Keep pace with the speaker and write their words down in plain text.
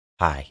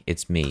Hi,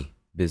 it's me,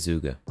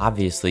 bizuga.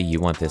 Obviously you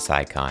want this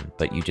icon,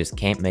 but you just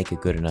can't make a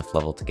good enough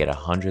level to get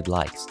 100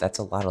 likes. That's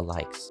a lot of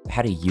likes.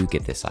 How do you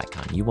get this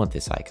icon? You want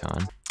this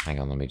icon. Hang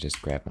on, let me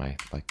just grab my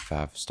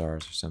 5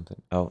 stars or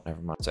something. Oh, never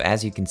mind. So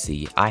as you can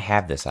see, I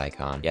have this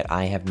icon, yet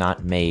I have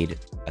not made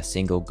a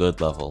single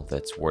good level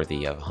that's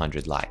worthy of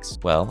 100 likes.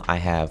 Well, I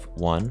have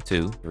 1,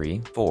 2,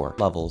 3, 4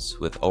 levels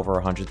with over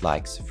 100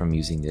 likes from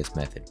using this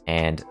method.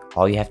 And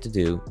all you have to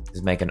do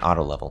is make an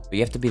auto level. But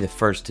you have to be the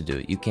first to do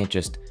it. You can't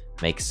just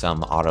make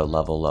some auto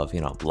level of,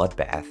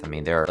 bloodbath. I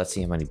mean, let's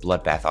see how many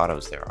bloodbath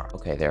autos there are.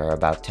 Okay, there are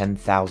about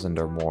 10,000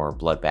 or more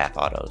bloodbath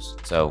autos.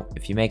 So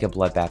if you make a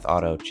bloodbath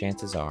auto,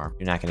 chances are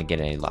you're not going to get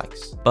any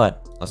likes.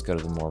 But let's go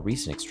to the more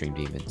recent extreme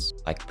demons,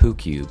 like Poo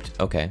Cubed.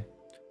 Okay,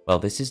 well,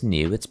 this is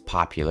new. It's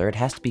popular. It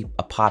has to be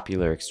a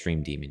popular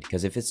extreme demon,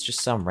 because if it's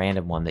just some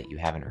random one that you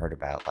haven't heard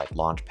about, like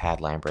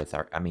Launchpad Labyrinth,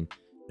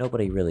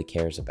 nobody really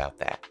cares about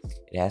that.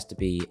 It has to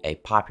be a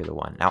popular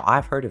one. Now,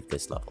 I've heard of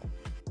this level,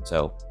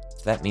 so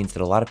that means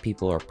that a lot of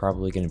people are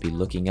probably going to be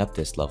looking up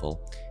this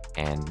level,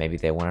 and maybe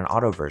they want an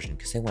auto version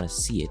because they want to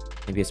see it.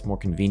 Maybe it's more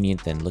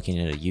convenient than looking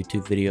at a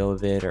YouTube video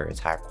of it, or it's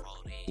higher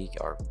quality,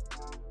 or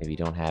maybe you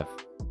don't have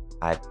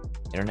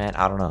internet.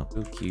 I don't know.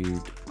 Poo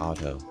Cubed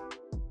auto.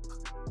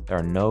 There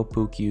are no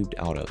Poo Cubed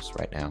autos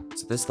right now.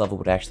 So this level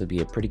would actually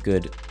be a pretty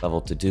good level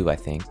to do, I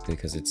think,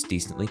 because it's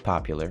decently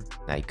popular.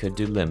 Now you could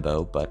do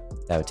Limbo,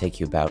 but that would take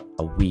you about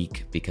a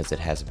week because it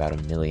has about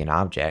 1 million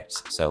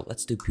objects. So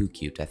let's do Poo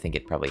Cubed. I think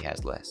it probably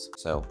has less.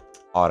 So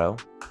auto,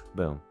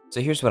 boom. So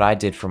here's what I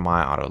did for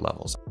my auto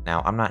levels.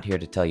 Now I'm not here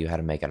to tell you how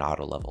to make an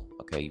auto level.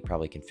 Okay, you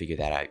probably can figure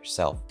that out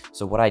yourself.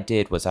 So what I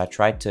did was I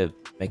tried to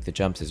make the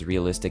jumps as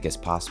realistic as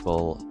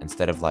possible.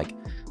 Instead of like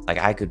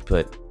I could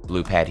put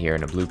blue pad here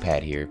and a blue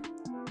pad here.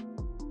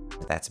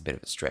 That's a bit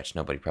of a stretch.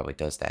 Nobody probably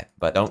does that.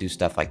 But don't do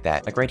stuff like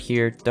that. Like right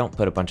here, don't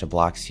put a bunch of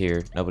blocks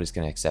here. Nobody's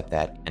going to accept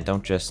that. And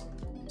don't just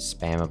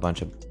spam a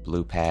bunch of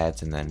blue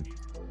pads and then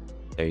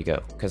there you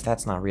go. Because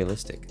that's not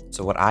realistic.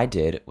 So what I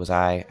did was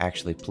I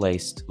actually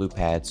placed blue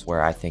pads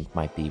where I think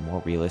might be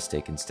more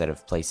realistic instead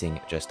of placing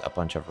just a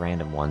bunch of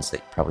random ones that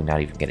you're probably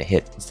not even going to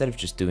hit. Instead of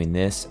just doing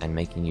this and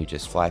making you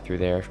just fly through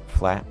there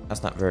flat,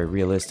 that's not very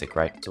realistic,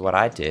 right? So what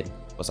I did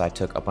was I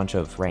took a bunch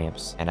of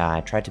ramps and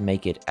I tried to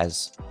make it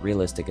as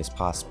realistic as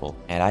possible.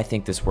 And I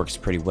think this works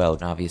pretty well.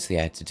 And obviously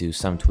I had to do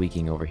some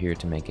tweaking over here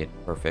to make it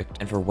perfect.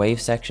 And for wave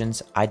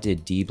sections, I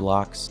did D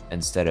blocks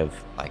instead of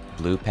like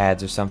blue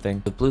pads or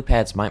something. The blue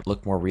pads might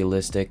look more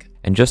realistic.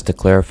 And just to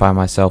clarify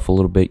myself a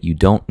little bit, you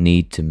don't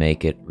need to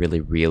make it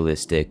really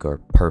realistic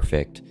or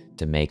perfect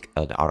to make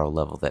an auto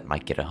level that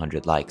might get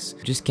 100 likes.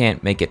 You just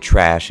can't make it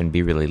trash and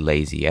be really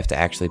lazy. You have to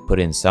actually put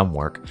in some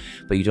work,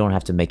 but you don't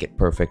have to make it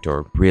perfect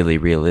or really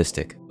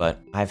realistic.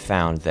 But I've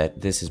found that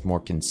this is more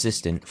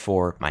consistent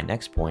for my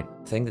next point.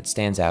 The thing that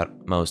stands out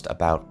most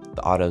about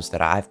the autos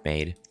that I've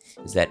made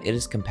is that it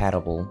is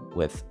compatible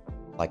with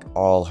like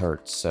all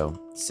hertz. So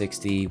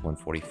 60,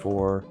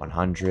 144,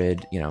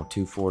 100,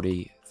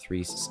 240,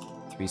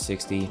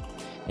 360,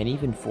 and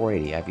even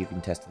 480. I've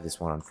even tested this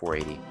one on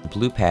 480.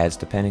 Blue pads,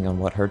 depending on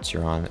what hertz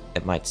you're on,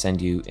 it might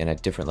send you in a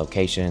different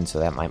location, so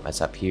that might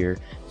mess up here.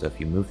 So if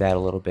you move that a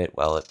little bit,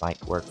 well, it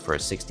might work for a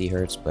 60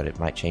 hertz, but it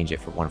might change it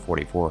for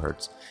 144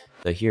 hertz.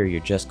 So here you're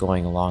just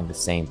going along the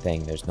same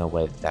thing. There's no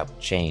way that would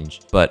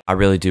change. But I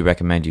really do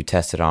recommend you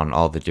test it on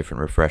all the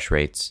different refresh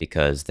rates,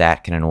 because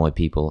that can annoy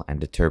people and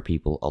deter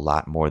people a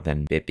lot more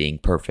than it being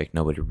perfect.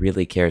 Nobody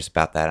really cares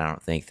about that. I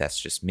don't think. That's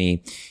just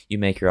me. You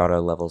make your auto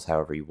levels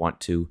however you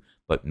want to,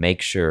 but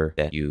make sure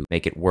that you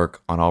make it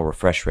work on all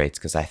refresh rates,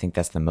 because I think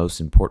that's the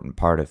most important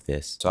part of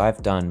this. So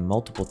I've done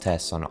multiple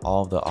tests on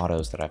all the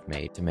autos that I've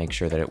made to make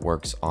sure that it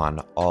works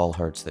on all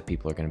hertz that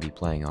people are going to be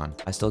playing on.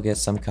 I still get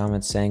some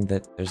comments saying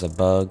that there's a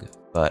bug,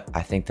 but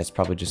I think that's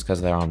probably just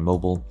because they're on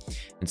mobile.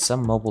 And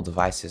some mobile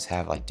devices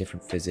have like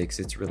different physics.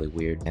 It's really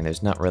weird, and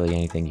there's not really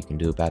anything you can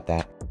do about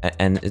that.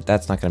 And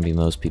that's not going to be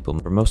most people.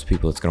 For most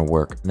people, it's going to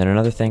work. And then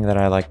another thing that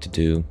I like to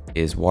do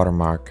is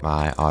watermark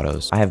my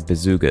autos. I have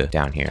bizuga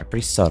down here.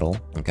 Pretty subtle,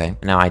 okay?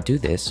 Now I do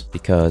this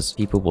because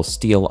people will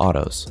steal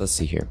autos. Let's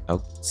see here.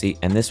 Oh, see,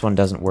 and this one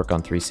doesn't work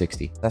on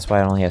 360. That's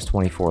why it only has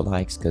 24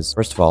 likes, because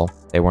first of all,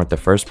 they weren't the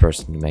first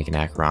person to make an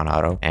Acheron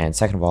auto, and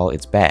second of all,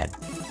 it's bad.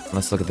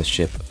 Let's look at the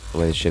ship, the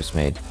way the ship's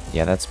made.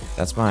 Yeah,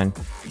 that's mine.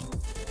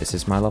 This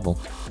is my level.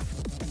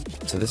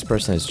 So this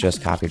person has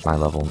just copied my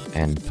level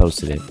and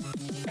posted it.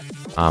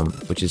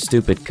 Which is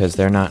stupid, because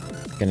they're not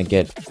gonna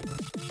get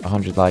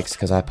 100 likes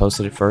because I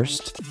posted it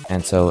first,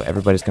 and so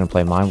everybody's gonna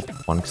play my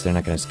one because they're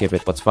not gonna skip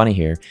it. What's funny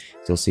here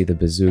is you'll see the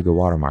bizuga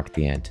watermark at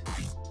the end.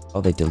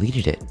 Oh, they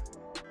deleted it.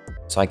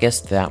 So I guess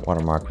that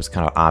watermark was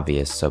kind of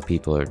obvious, so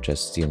people are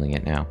just stealing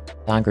it now.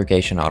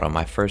 Congregation auto,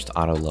 my first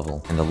auto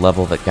level, and the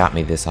level that got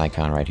me this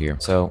icon right here.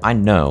 So I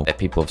know that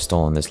people have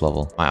stolen this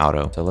level, my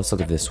auto. So let's look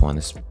at this one.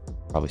 This is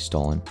probably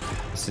stolen.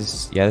 This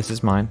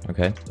is mine.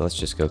 Okay, so let's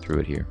just go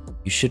through it here.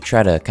 You should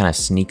try to kind of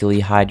sneakily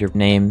hide your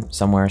name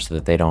somewhere so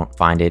that they don't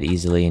find it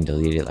easily and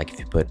delete it. Like if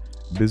you put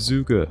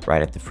bizuga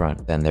right at the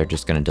front, then they're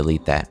just going to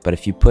delete that. But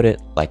if you put it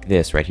like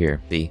this right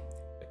here, see,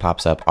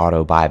 pops up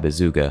auto by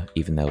bizuga,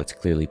 even though it's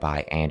clearly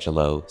by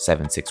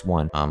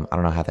Angelo761. I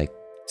don't know how they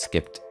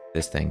skipped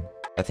this thing.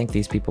 I think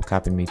these people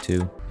copied me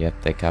too.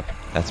 Yep, they copied.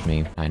 That's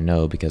me. I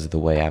know because of the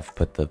way I've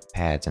put the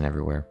pads and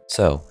everywhere.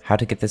 So, how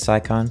to get this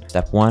icon?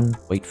 Step 1,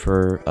 wait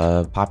for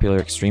a popular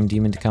extreme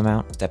demon to come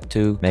out. Step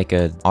 2, make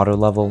an auto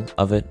level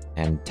of it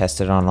and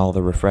test it on all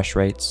the refresh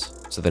rates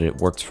so that it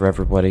works for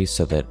everybody,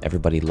 so that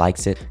everybody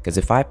likes it. Because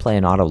if I play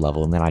an auto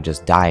level and then I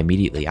just die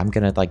immediately, I'm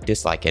gonna like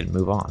dislike it and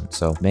move on.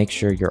 So make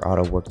sure your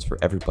auto works for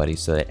everybody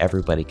so that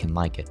everybody can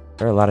like it.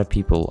 There are a lot of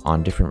people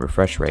on different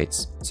refresh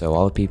rates, so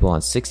all the people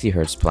on 60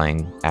 Hz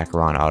playing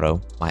Acheron auto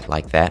might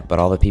like that, but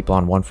all the people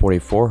on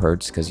 144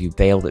 Hz, because you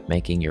failed at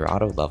making your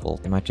auto level,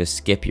 they might just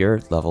skip your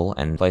level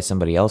and play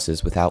somebody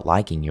else's without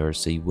liking yours,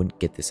 so you wouldn't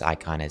get this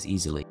icon as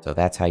easily. So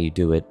that's how you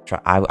do it.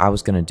 I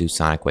was gonna do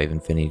Sonic Wave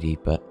Infinity,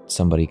 but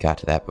somebody got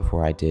to that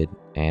before I did,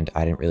 and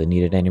I didn't really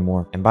need it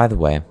anymore. And by the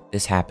way,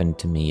 this happened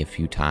to me a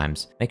few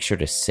times. Make sure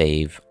to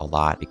save a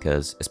lot,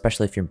 because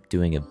especially if you're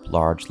doing a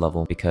large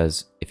level,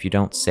 because if you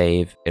don't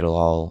save, it'll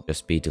all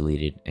just be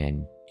deleted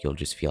and you'll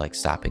just feel like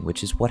stopping,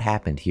 which is what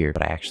happened here,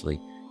 but I actually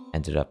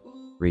ended up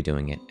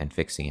redoing it and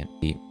fixing it.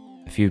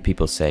 A few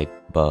people say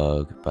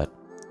bug, but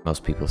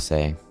most people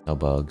say no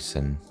bugs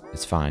and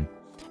it's fine.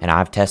 And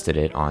I've tested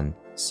it on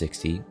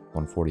 60,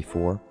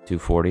 144,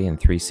 240, and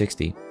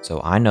 360.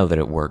 So I know that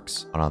it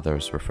works on all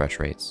those refresh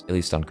rates, at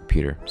least on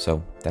computer.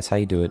 So that's how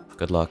you do it.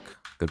 Good luck.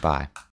 Goodbye.